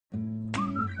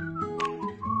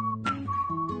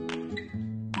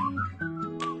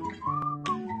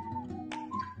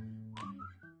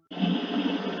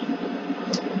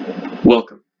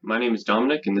My name is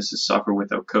Dominic and this is Software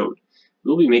Without Code.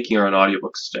 We'll be making our own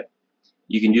audiobooks today.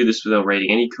 You can do this without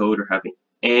writing any code or having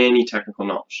any technical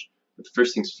knowledge. But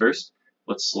first things first,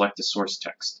 let's select a source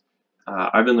text.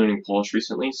 I've been learning Polish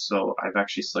recently, so I've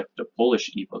actually selected a Polish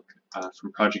ebook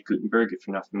from Project Gutenberg. If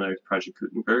you're not familiar with Project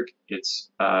Gutenberg, it's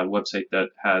a website that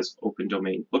has open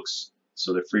domain books,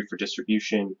 so they're free for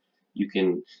distribution. You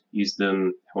can use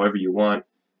them however you want,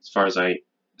 as far as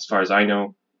I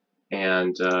know.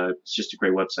 And it's just a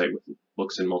great website with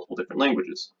books in multiple different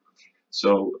languages.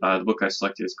 So the book I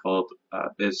selected is called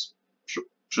Bez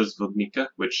Przewodnika,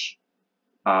 which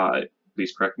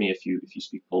please correct me if you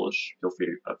speak Polish. Feel free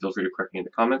to correct me in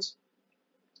the comments.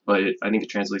 But I think it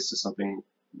translates to something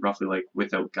roughly like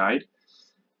without guide.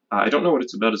 I don't know what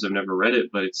it's about as I've never read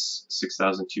it, but it's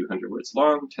 6,200 words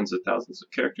long, tens of thousands of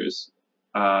characters.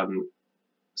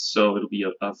 So it'll be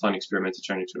a fun experiment to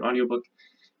turn into an audiobook.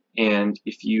 And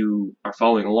if you are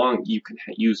following along, you can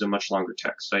use a much longer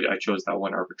text. I chose that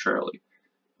one arbitrarily.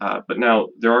 But now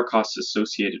there are costs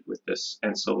associated with this,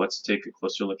 and so let's take a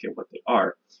closer look at what they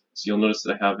are. So you'll notice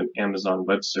that I have an Amazon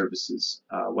Web Services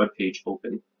webpage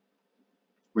open.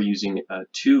 We're using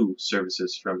two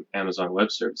services from Amazon Web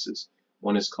Services.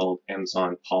 One is called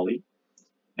Amazon Poly,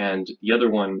 and the other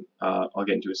one I'll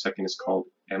get into in a second is called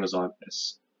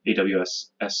AWS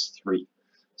S3.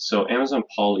 So Amazon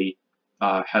Poly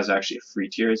has actually a free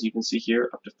tier, as you can see here,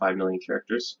 up to 5 million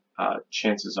characters.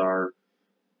 Chances are,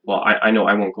 well, I know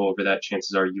I won't go over that.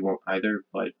 Chances are you won't either,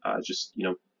 but just,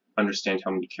 understand how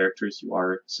many characters you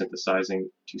are synthesizing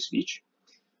to speech.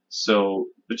 So,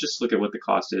 but just look at what the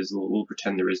cost is. We'll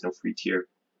pretend there is no free tier.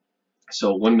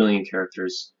 So 1 million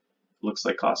characters looks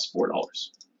like costs $4.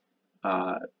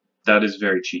 That is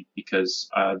very cheap because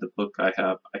the book I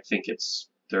have, I think it's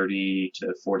 30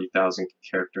 to 40,000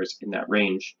 characters in that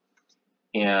range.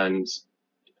 And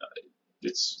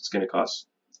it's going to cost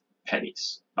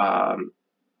pennies.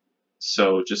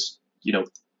 So just,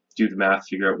 do the math,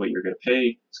 figure out what you're going to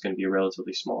pay. It's going to be a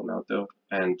relatively small amount though,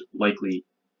 and likely,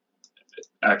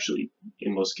 actually,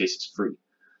 in most cases, free.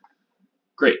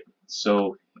 Great.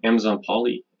 So Amazon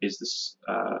Poly is this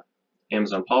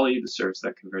Amazon Poly, the service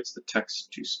that converts the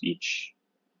text to speech.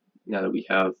 Now that we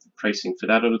have the pricing for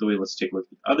that out of the way, let's take a look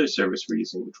at the other service we're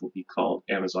using, which will be called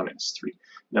Amazon S3.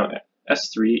 Now,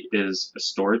 S3 is a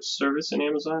storage service in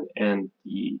Amazon, and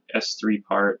the S3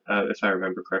 part, if I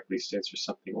remember correctly, stands for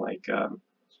something like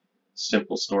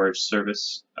Simple Storage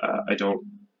Service. I don't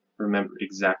remember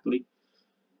exactly.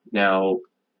 Now,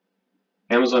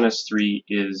 Amazon S3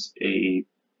 is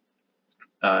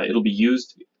it'll be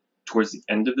used towards the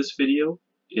end of this video.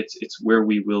 It's where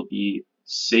we will be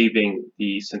saving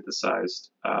the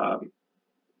synthesized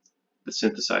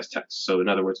text. So in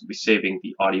other words, we'll be saving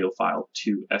the audio file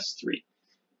to S3.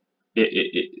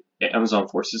 Amazon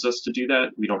forces us to do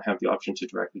that. We don't have the option to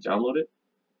directly download it,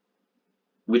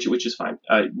 which is fine.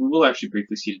 We will actually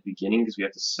briefly see at the beginning because we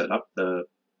have to set up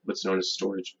what's known as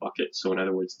storage bucket. So in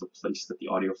other words, the place that the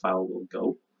audio file will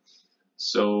go.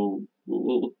 So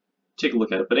we'll take a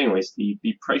look at it. But anyways, the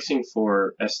pricing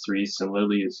for S3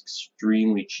 similarly is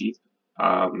extremely cheap.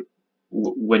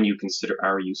 When you consider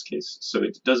our use case. So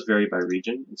it does vary by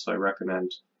region, and so I recommend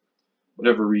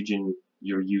whatever region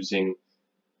you're using,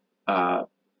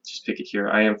 just pick it here.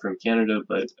 I am from Canada,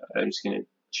 but I'm just going to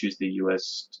choose the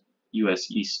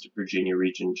US East Virginia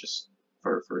region just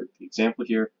for the example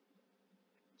here.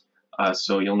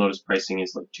 So you'll notice pricing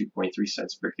is like 2.3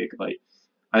 cents per gigabyte.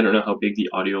 I don't know how big the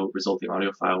resulting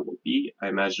audio file will be. I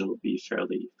imagine it will be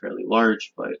fairly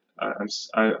large, but I'm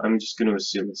just going to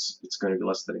assume it's going to be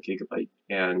less than a gigabyte.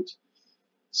 And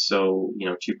so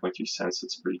 2.3 cents,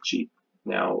 it's pretty cheap.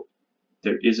 Now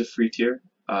there is a free tier.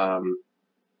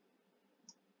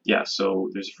 Yeah, so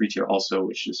there's a free tier also,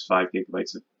 which is 5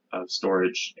 gigabytes of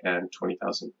storage and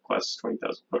 20,000 requests,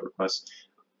 20,000 quote requests.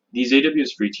 These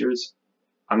AWS free tiers,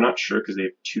 I'm not sure because they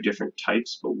have two different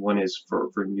types, but one is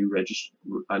for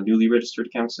newly registered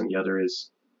accounts, and the other is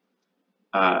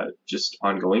just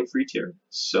ongoing free tier.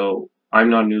 So I'm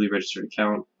not a newly registered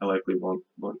account. I likely won't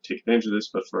take advantage of this,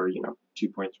 but for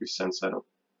 2.3 cents, I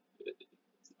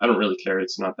don't really care.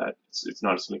 It's not a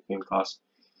significant cost.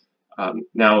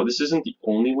 Now this isn't the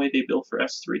only way they bill for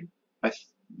S3.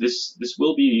 This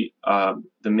will be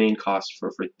the main cost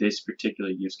for this particular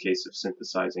use case of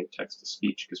synthesizing text to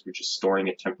speech, because we're just storing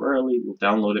it temporarily. We'll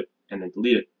download it and then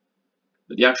delete it.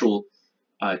 But the actual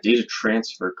data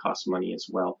transfer costs money as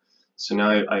well. So now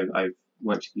I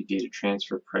went to the data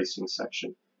transfer pricing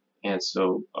section, and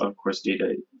so of course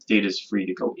data is free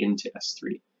to go into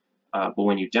S3. But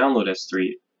when you download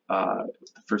S3, the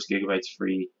first gigabyte's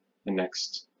free. The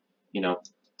next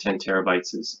 10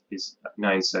 terabytes is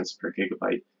 9 cents per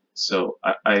gigabyte. So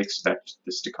I expect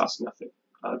this to cost nothing.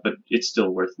 But it's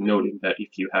still worth noting that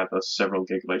if you have a several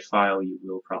gigabyte file, you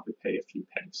will probably pay a few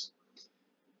pennies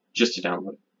just to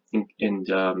download it. And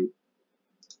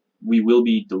we will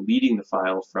be deleting the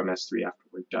file from S3 after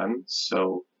we're done.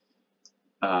 So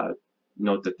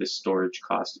note that this storage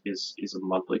cost is a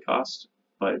monthly cost,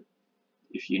 but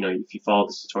if you follow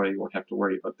this tutorial, you won't have to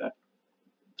worry about that.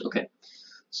 Okay,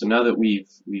 so now that we've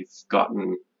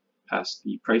gotten past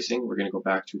the pricing, we're going to go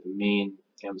back to the main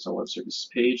Amazon Web Services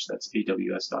page. That's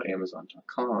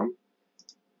aws.amazon.com,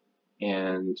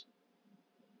 and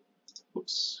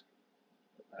oops,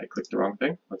 I clicked the wrong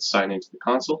thing. Let's sign into the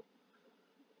console.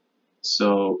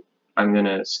 So I'm going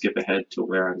to skip ahead to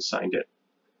where I'm signed in.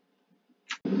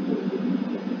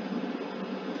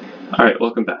 Alright,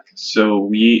 welcome back. So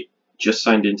we just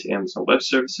signed into Amazon Web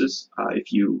Services.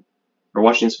 If you are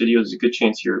watching this video, there's a good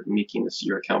chance you're making this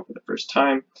your account for the first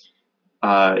time.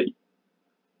 I'm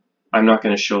not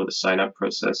going to show the sign up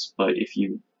process, but if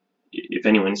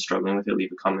anyone's struggling with it,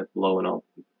 leave a comment below and I'll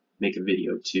make a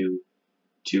video to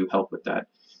help with that.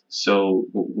 So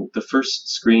the first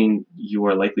screen you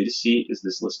are likely to see is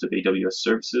this list of AWS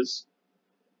services.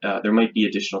 There might be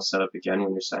additional setup again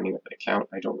when you're signing up an account.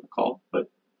 I don't recall, but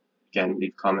again,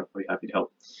 leave a comment. I'll be happy to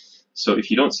help. So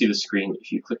if you don't see the screen,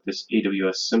 if you click this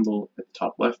AWS symbol at the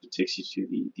top left, it takes you to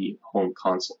the home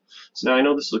console. So now I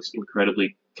know this looks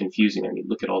incredibly confusing. I mean,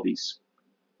 look at all these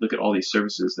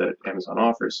services that Amazon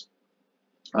offers.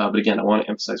 But again, I want to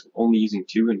emphasize we're only using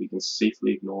 2, and we can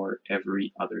safely ignore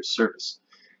every other service.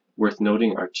 Worth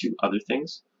noting are 2 other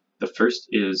things. The first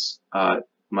is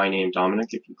my name,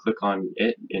 Dominic. If you click on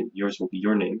it, and yours will be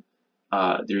your name,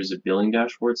 there's a billing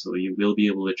dashboard, so you will be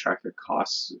able to track your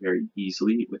costs very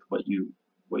easily with what you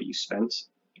spent.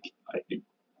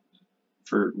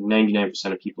 For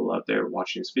 99% of people out there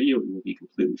watching this video, it will be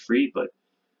completely free, but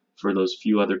for those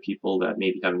few other people that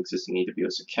maybe have an existing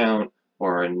AWS account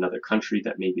or in another country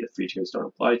that maybe the free tiers don't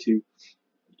apply to,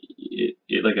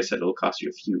 like I said, it'll cost you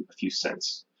a few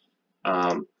cents.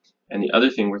 And the other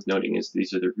thing worth noting is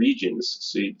these are the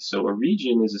regions. So a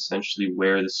region is essentially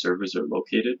where the servers are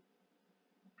located.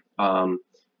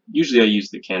 Usually I use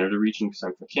the Canada region because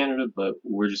I'm from Canada, but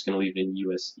we're just going to leave it in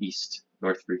US East,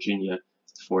 North Virginia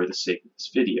for the sake of this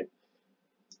video.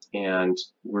 And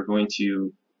we're going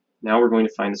to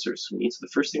find the service we need. So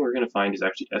the first thing we're going to find is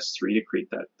actually S3 to create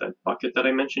that bucket that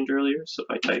I mentioned earlier. So if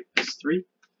I type S3,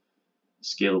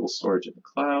 scalable storage in the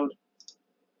cloud,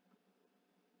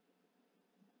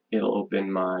 it'll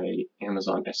open my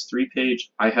Amazon S3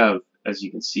 page. I have, as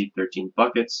you can see, 13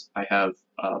 buckets. I have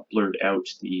blurred out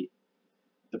the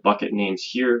bucket names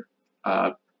here.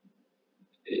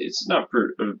 It's not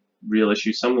a real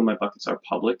issue. Some of my buckets are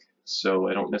public, so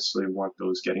I don't necessarily want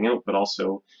those getting out, but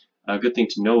also a good thing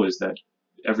to know is that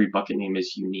every bucket name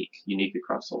is unique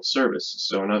across the whole service.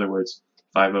 So in other words,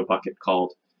 if I have a bucket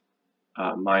called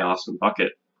My Awesome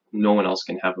Bucket, no one else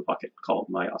can have a bucket called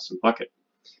My Awesome Bucket.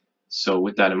 So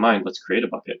with that in mind, let's create a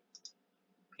bucket,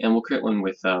 and we'll create one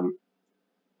with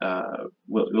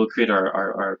we'll create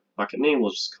our bucket name.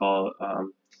 We'll just call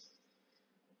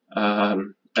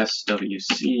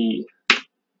SWC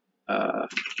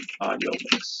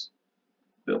Audiobooks.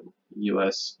 Boom.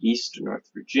 US East, North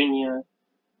Virginia.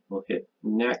 We'll hit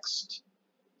next.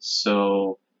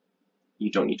 So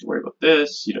you don't need to worry about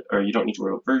this, you don't need to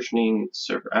worry about versioning,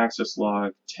 server access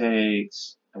log,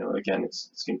 tags. I know again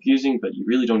it's confusing, but you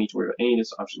really don't need to worry about any of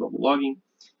this. Option level logging,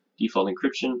 default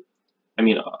encryption. I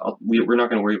mean, we're not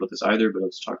going to worry about this either, but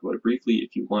let's talk about it briefly.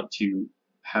 If you want to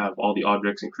have all the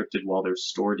objects encrypted while they're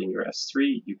stored in your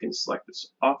S3, you can select this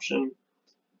option.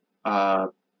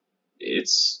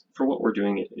 It's for what we're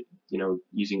doing,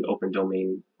 using open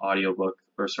domain audiobook,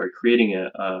 creating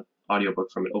a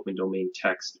audiobook from an open domain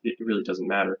text. It really doesn't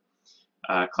matter.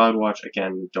 CloudWatch,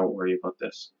 again, don't worry about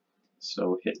this.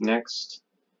 So hit next.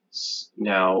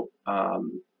 Now,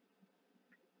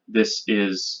 this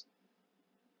is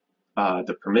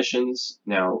the permissions.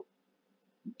 Now,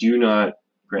 do not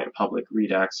grant public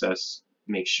read access.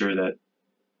 Make sure that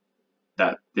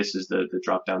this is the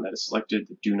drop down that is selected.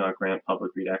 Do not grant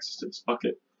public read access to this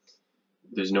bucket.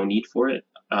 There's no need for it.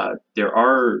 There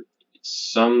are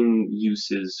some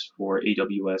uses for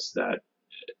AWS that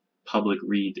public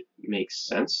read makes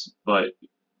sense, but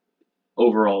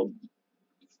overall,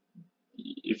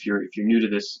 if you're new to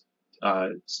this,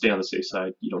 stay on the safe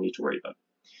side. You don't need to worry about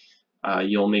it.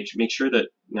 You'll make sure that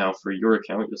now for your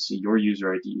account, you'll see your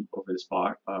user ID over this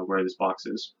box, where this box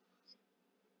is.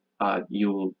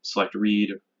 You'll select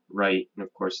read, write, and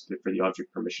of course for the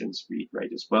object permissions, read,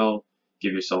 write as well.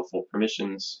 Give yourself full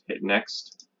permissions, hit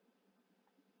next,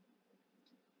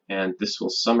 and this will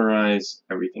summarize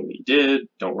everything that you did.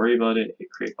 Don't worry about it.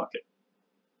 Hit create bucket.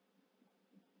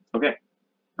 Okay,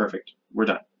 perfect. We're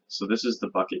done. So this is the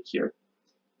bucket here.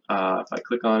 If I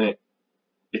click on it,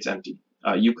 it's empty.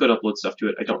 You could upload stuff to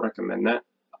it. I don't recommend that.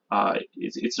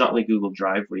 It's not like Google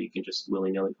Drive where you can just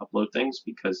willy-nilly upload things,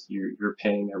 because you're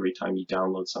paying every time you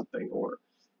download something or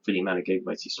for the amount of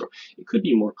gigabytes you store. It could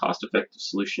be a more cost-effective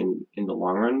solution in the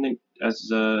long run as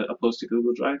opposed to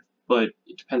Google Drive, but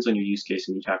it depends on your use case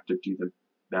and you'd have to do the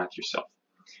math yourself.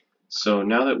 So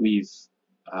now that we've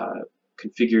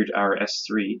configured our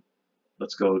S3,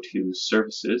 let's go to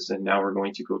services, and now we're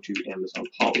going to go to Amazon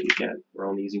Polly again. We're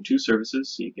only using 2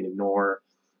 services, so you can ignore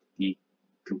the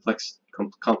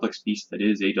complex beast that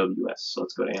is AWS. So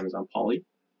let's go to Amazon Polly.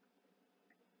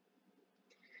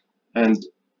 And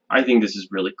I think this is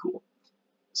really cool.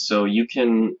 So you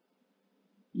can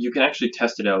actually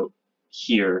test it out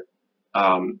here,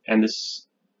 and this,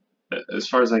 as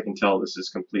far as I can tell, this is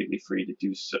completely free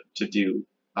to do,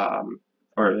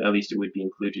 or at least it would be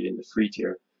included in the free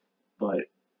tier. But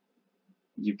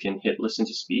you can hit listen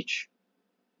to speech,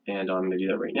 and I'm going to do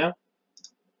that right now.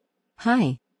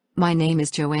 Hi, my name is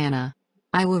Joanna.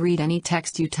 I will read any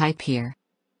text you type here.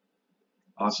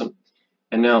 Awesome.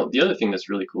 And now the other thing that's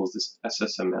really cool is this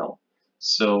SSML.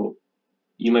 So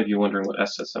you might be wondering what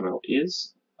SSML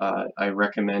is. I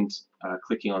recommend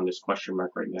clicking on this question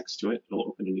mark right next to it. It'll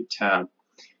open a new tab.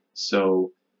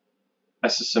 So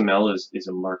SSML is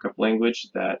a markup language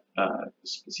that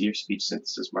your speech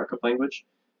synthesis markup language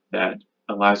that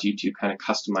allows you to kind of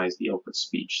customize the output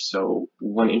speech. So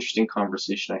one interesting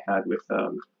conversation I had with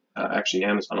actually an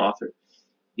Amazon author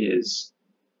is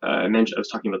I was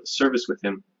talking about the service with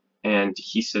him, and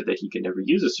he said that he could never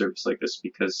use a service like this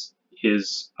because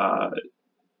his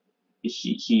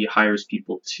he hires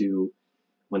people to,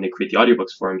 when they create the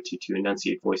audiobooks for him, to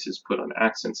enunciate voices, put on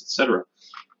accents, etc.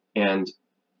 And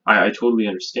I totally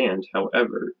understand.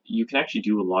 However, you can actually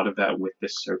do a lot of that with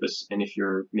this service, and if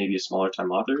you're maybe a smaller time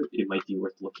author, it might be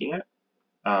worth looking at.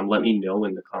 Let me know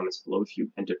in the comments below if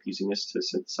you end up using this to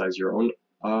synthesize your own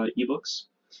ebooks,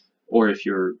 or if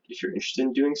you're interested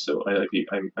in doing so.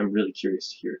 I'm really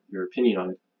curious to hear your opinion on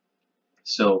it.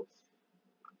 So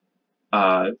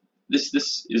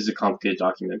this is a complicated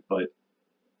document, but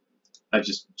I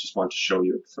just want to show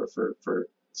you for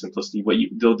simplicity.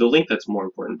 The link that's more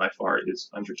important by far is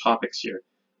under topics here,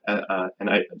 and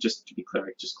just to be clear,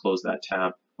 I just closed that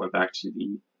tab, went back to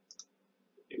the.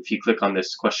 If you click on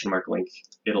this question mark link,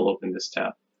 it'll open this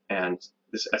tab, and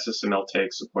this SSML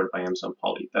tag supported by Amazon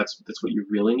Polly. That's what you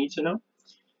really need to know.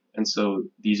 And so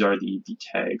these are the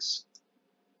tags.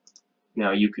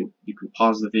 Now you can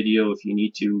pause the video if you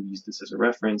need to, use this as a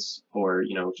reference, or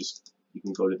just you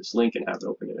can go to this link and have it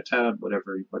open in a tab,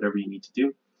 whatever you need to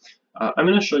do. I'm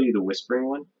going to show you the whispering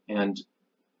one, and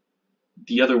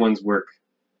the other ones work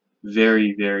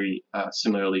very, very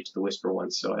similarly to the whisper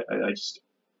one. So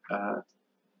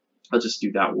I'll just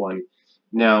do that one.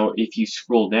 Now, if you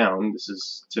scroll down, this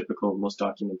is typical of most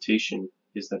documentation,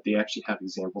 is that they actually have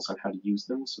examples on how to use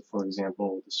them. So, for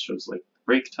example, this shows like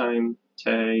break time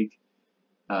tag,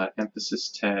 emphasis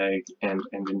tag, and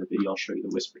in the video I'll show you the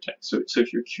whisper tag. So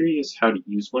if you're curious how to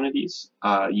use one of these,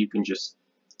 you can just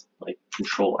like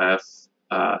Control F,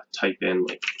 type in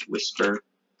like whisper,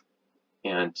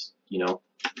 and you'll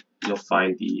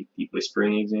find the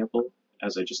whispering example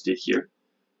as I just did here.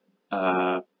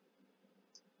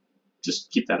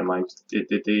 Just keep that in mind.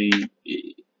 It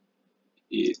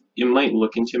might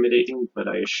look intimidating, but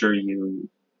I assure you,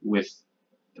 with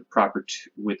the proper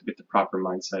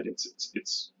mindset,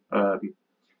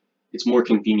 it's more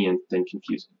convenient than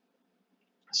confusing.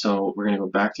 So we're going to go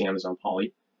back to Amazon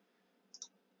Polly,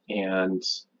 and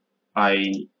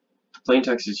plain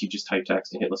text is you just type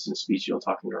text and hit listen to speech. You'll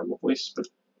talk in normal voice, but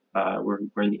we're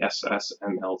in the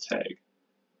SSML tag,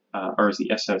 or is the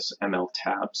SSML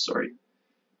tab, sorry.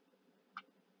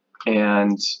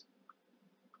 And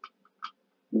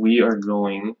we are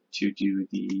going to do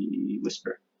the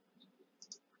whisper.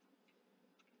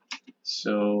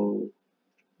 So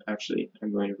actually,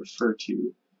 I'm going to refer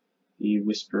to the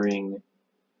whispering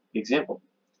example.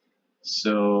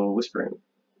 So whispering.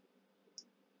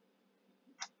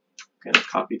 I'm going to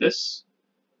copy this,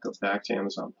 go back to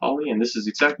Amazon Polly, and this is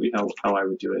exactly how I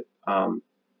would do it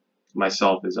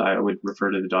myself. Is I would refer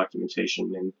to the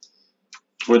documentation, and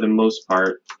for the most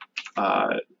part,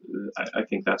 I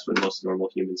think that's what most normal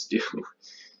humans do.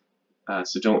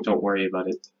 So don't worry about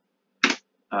it.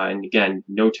 And again,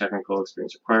 no technical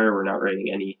experience required. We're not writing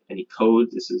any code.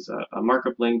 This is a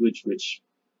markup language, which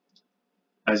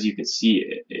as you can see,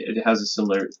 it has a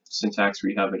similar syntax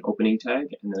where you have an opening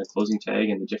tag and then a closing tag,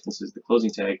 and the difference is the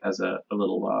closing tag has a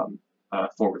little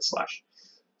forward slash.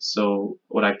 So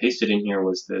what I pasted in here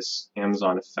was this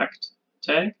Amazon effect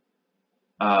tag,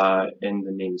 and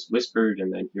the name is whispered,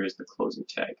 and then here's the closing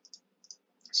tag.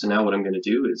 So now what I'm going to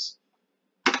do is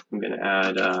I'm going to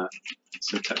add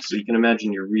some text. So you can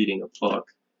imagine you're reading a book,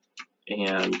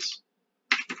 and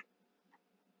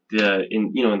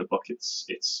in the book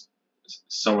it's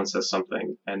someone says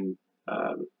something, and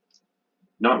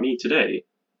not me today,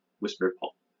 whispered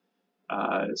Paul.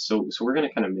 So we're going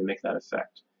to kind of mimic that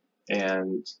effect.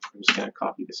 And I'm just going to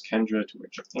copy this Kendra to where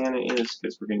Joanna is,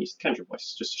 because we're going to use the Kendra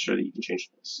voice just to show that you can change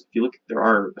the voice. If you look, there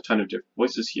are a ton of different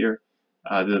voices here.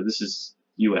 This is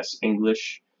US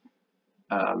English.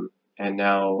 And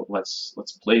now let's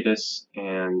play this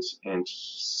and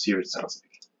see what it sounds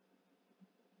like.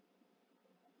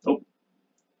 Oh,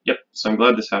 yep. So I'm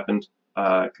glad this happened,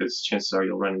 because chances are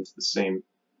you'll run into the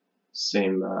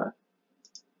same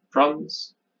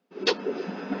problems.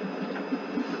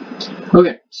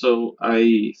 Okay, so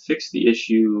I fixed the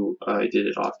issue. I did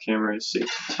it off camera to save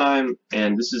time,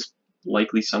 and this is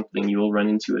likely something you will run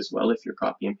into as well if you're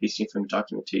copy and pasting from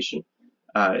documentation,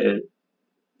 because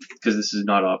this is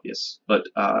not obvious. But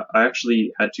I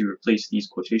actually had to replace these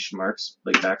quotation marks,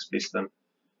 like backspace them,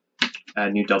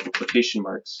 add new double quotation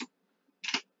marks.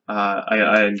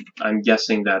 I'm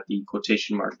guessing that the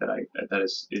quotation mark that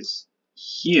is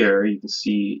here, you can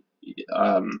see,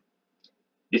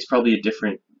 it's probably a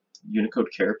different Unicode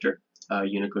character,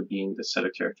 Unicode being the set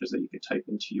of characters that you could type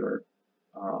into your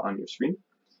on your screen.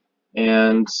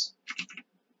 And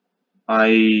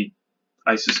I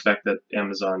suspect that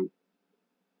Amazon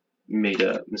made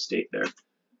a mistake there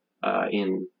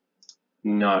in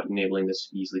not enabling this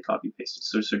to be easily copy pasted.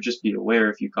 So just be aware,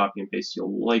 if you copy and paste,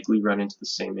 you'll likely run into the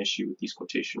same issue with these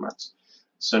quotation marks.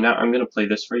 So now I'm going to play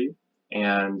this for you,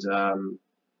 and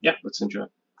yeah, let's enjoy.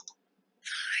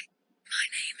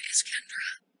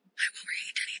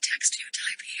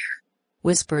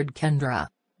 Whispered Kendra.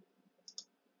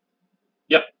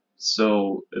 Yep,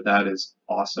 so that is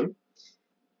awesome.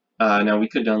 Now we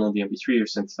could download the MP3 or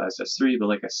synthesize S3, but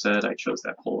like I said, I chose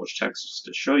that Polish text just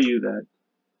to show you that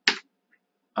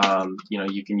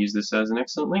you can use this as an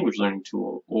excellent language learning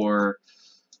tool. Or,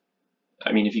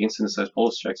 I mean, if you can synthesize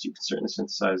Polish text, you can certainly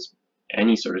synthesize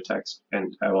any sort of text,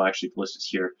 and I will actually list it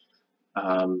here.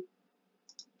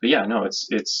 But yeah, no, it's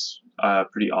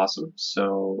pretty awesome.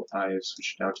 So I've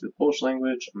switched now to the Polish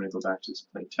language. I'm going to go back to this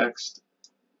plain text,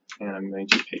 and I'm going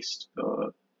to paste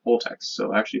the whole text.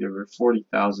 So actually there were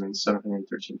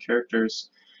 40,713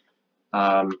 characters,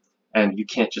 and you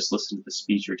can't just listen to the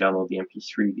speech or download the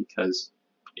MP3, because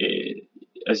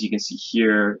as you can see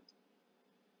here,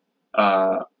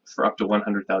 for up to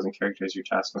 100,000 characters, your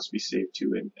task must be saved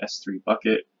to an S3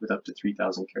 bucket. With up to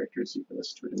 3,000 characters, you can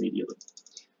listen to it immediately.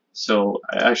 So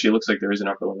actually it looks like there is an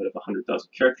upper limit of 100,000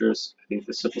 characters. I think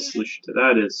the simple solution to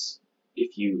that is,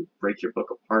 if you break your book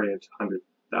apart into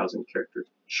 100,000 character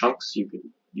chunks, you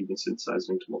can synthesize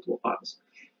it into multiple files.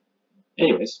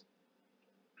 Anyways,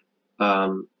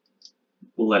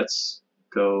 let's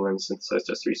go and synthesize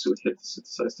S3. So we hit the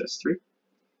synthesized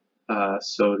S3.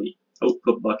 So the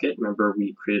output bucket, remember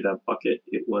we created that bucket,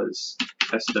 it was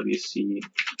SWC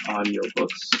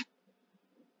audiobooks.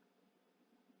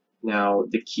 Now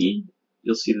the key,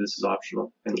 you'll see that this is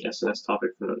optional, and the SNS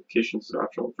topic for notifications is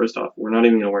optional. First off, we're not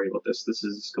even going to worry about this. This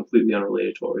is completely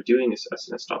unrelated to what we're doing. It's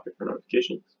SNS topic for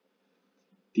notifications.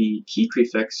 The key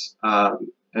prefix, you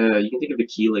can think of a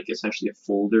key like essentially a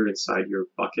folder inside your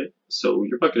bucket. So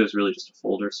your bucket is really just a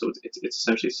folder, so it's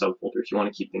essentially a subfolder if you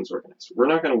want to keep things organized. We're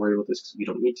not going to worry about this because we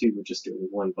don't need to. We're just doing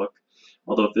one book.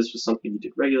 Although if this was something you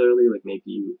did regularly, like maybe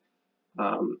you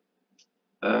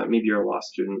maybe you're a law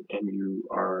student and you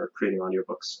are creating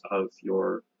audiobooks of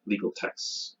your legal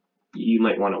texts, you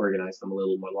might want to organize them a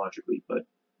little more logically, but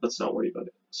let's not worry about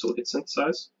it. So we'll hit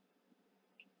synthesize,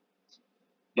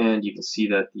 and you can see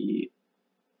that the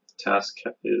task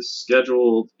is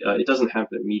scheduled. It doesn't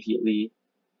happen immediately.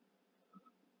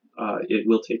 It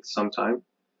will take some time.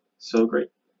 So great.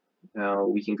 Now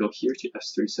we can go here to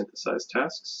S3 synthesize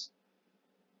tasks,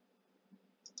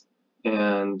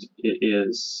 and it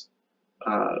is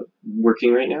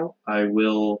working right now. I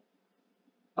will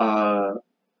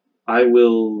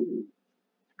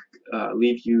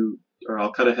leave you, or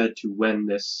I'll cut ahead to when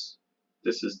this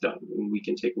is done, and we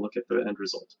can take a look at the end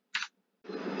result.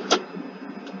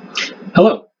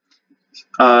 Hello.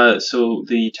 So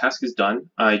the task is done.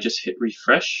 I just hit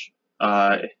refresh,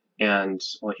 and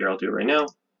well, here I'll do it right now.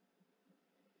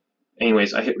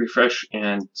 Anyways, I hit refresh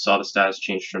and saw the status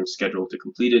change from scheduled to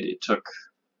completed. It took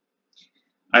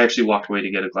I actually walked away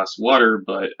to get a glass of water,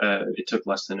 but it took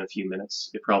less than a few minutes.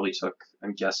 It probably took,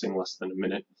 I'm guessing, less than a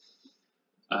minute.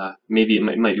 Maybe it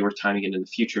might be worth timing it in the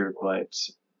future, but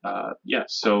yeah,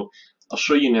 so I'll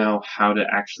show you now how to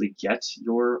actually get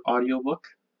your audiobook,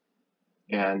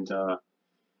 and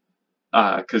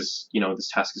because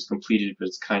this task is completed, but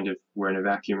it's kind of, we're in a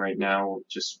vacuum right now.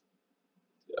 Just,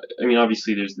 I mean,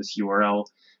 obviously there's this URL,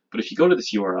 but if you go to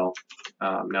this URL,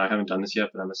 now I haven't done this yet,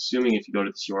 but I'm assuming if you go to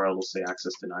this URL, it'll say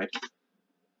access denied.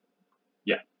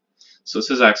 Yeah, so it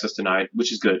says access denied,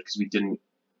 which is good because we didn't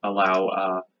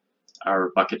allow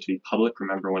our bucket to be public.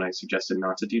 Remember when I suggested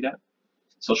not to do that?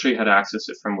 So I'll show you how to access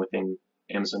it from within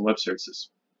Amazon Web Services.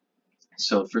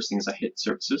 So the first thing is I hit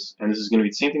Services, and this is going to be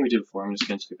the same thing we did before. I'm just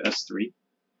going to type S3,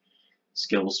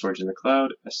 Scalable Storage in the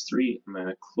Cloud, S3. I'm going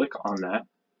to click on that.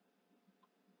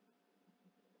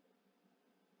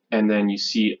 And then you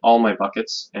see all my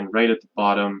buckets, and right at the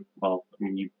bottom, well, I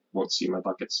mean, you won't see my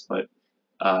buckets, but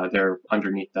they're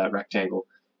underneath that rectangle.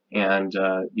 And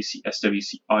you see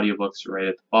SWC audiobooks right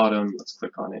at the bottom. Let's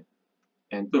click on it.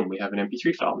 And boom, we have an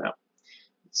MP3 file now.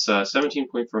 It's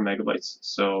 17.4 megabytes,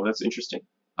 so that's interesting.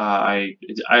 I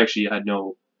actually had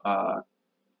no,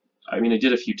 I mean, I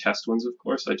did a few test ones, of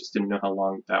course. I just didn't know how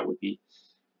long that would be.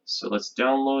 So let's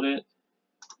download it.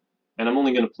 And I'm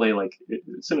only going to play, like,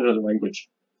 it's in another language.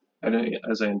 And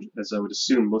as I would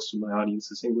assume, most of my audience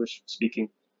is English speaking,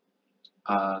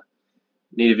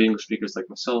 native English speakers like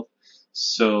myself.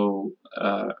 So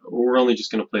we're only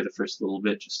just going to play the first little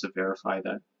bit just to verify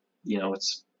that,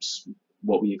 it's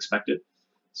what we expected.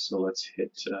 So let's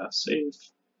hit save.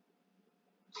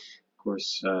 Of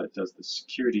course, it does the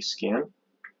security scan.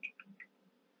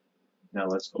 Now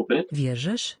let's open it.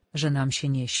 Wierzysz, że nam się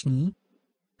nie śni?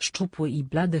 Szczupły i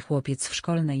blady chłopiec w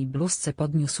szkolnej bluzce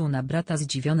podniósł na brata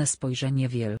zdziwione spojrzenie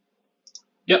wiel.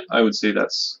 Yeah, I would say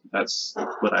that's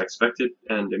what I expected.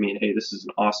 And I mean, hey, this is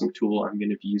an awesome tool. I'm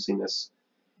going to be using this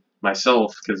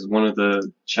myself because one of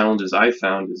the challenges I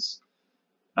found is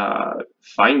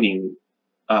finding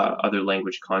other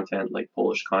language content like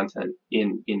Polish content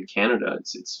in Canada.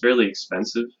 It's fairly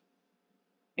expensive,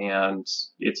 and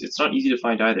it's not easy to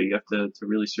find either. You have to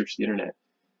really search the internet.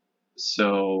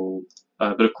 So,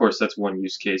 but of course that's one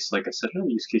use case. Like I said, another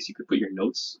use case, you could put your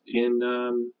notes in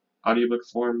audiobook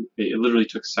form. It literally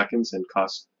took seconds and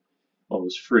cost, well, it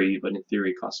was free, but in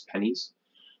theory cost pennies.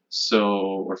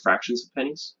 So, or fractions of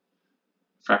pennies,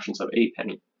 fractions of a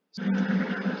penny.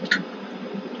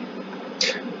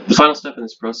 The final step in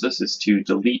this process is to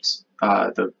delete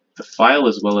the file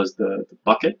as well as the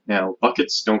bucket. Now,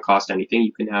 buckets don't cost anything.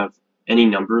 You can have any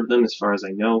number of them as far as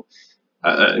I know.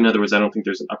 In other words, I don't think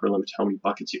there's an upper limit to how many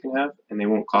buckets you can have, and they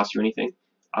won't cost you anything.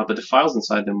 But the files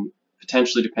inside them,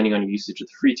 potentially depending on your usage of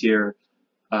the free tier,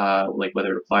 like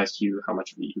whether it applies to you, how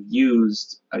much of it you've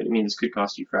used, I mean, this could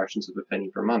cost you fractions of a penny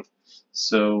per month.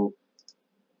 So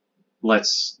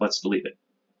let's delete it.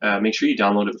 Make sure you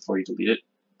download it before you delete it.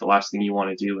 The last thing you want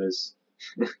to do is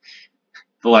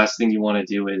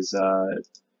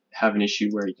have an issue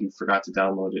where you forgot to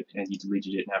download it and you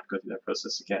deleted it and have to go through that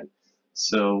process again.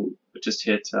 So just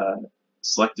hit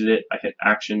selected it. I hit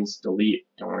actions, delete.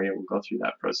 Don't worry, we'll go through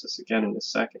that process again in a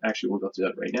second. Actually, we'll go through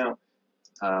that right now.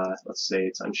 Let's say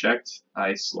it's unchecked.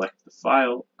 I select the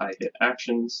file. I hit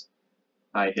actions.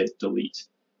 I hit delete,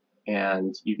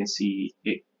 and you can see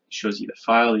it shows you the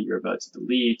file you're about to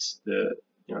delete. The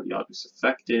object's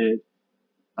affected,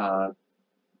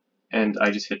 and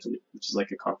I just hit delete, which is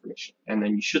like a confirmation. And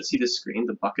then you should see this screen.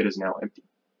 The bucket is now empty.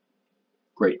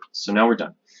 Great. So now we're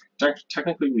done.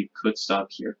 Technically, we could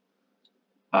stop here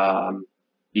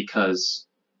because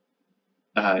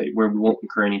where we won't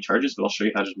incur any charges, but I'll show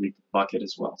you how to delete the bucket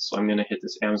as well. So I'm going to hit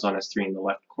this Amazon S3 in the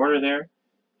left corner there.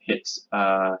 Hit.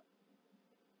 I'll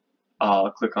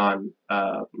click on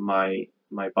my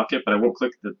bucket, but I won't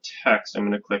click the text. I'm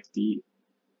going to click the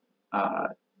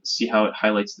see how it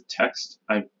highlights the text.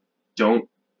 I don't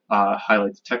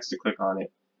highlight the text to click on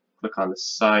it. Click on the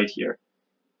side here,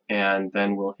 and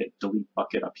then we'll hit delete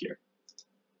bucket up here.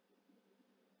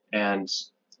 And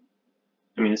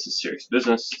I mean, this is serious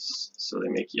business, so they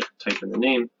make you type in the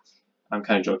name. I'm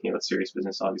kind of joking about serious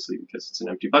business, obviously, because it's an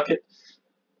empty bucket.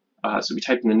 So we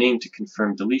type in the name to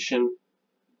confirm deletion,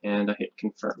 and I hit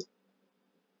confirm.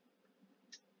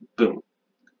 Boom.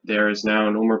 There is now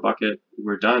no more bucket.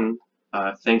 We're done.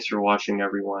 Thanks for watching,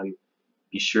 everyone.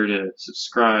 Be sure to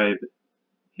subscribe,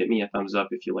 hit me a thumbs up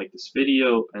if you like this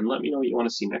video, and let me know what you want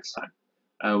to see next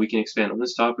time. We can expand on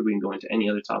this topic. We can go into any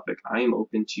other topic. I am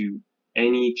open to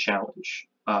any challenge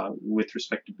with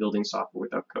respect to building software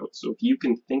without code. So if you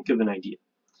can think of an idea,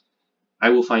 I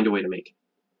will find a way to make it.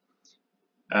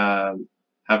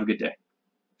 Have a good day.